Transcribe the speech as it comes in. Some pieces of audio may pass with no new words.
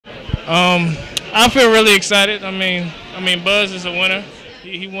I feel really excited. Buzz is a winner.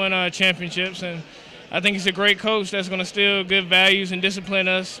 He won championships, and I think he's a great coach that's going to instill good values and discipline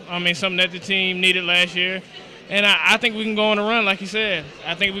us. Something that the team needed last year. And I think we can go on a run, like he said.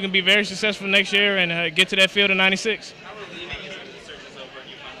 I think we can be very successful next year and get to that field in '96. How relieving is it the search is over and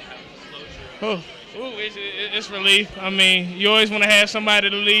you finally have closure? It's relief. You always want to have somebody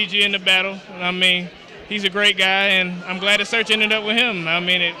to lead you in the battle. He's a great guy, and I'm glad the search ended up with him.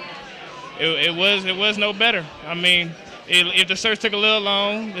 It was no better. If the search took a little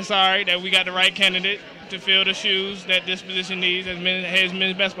long, it's all right that we got the right candidate to fill the shoes that this position needs as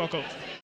men's basketball coach.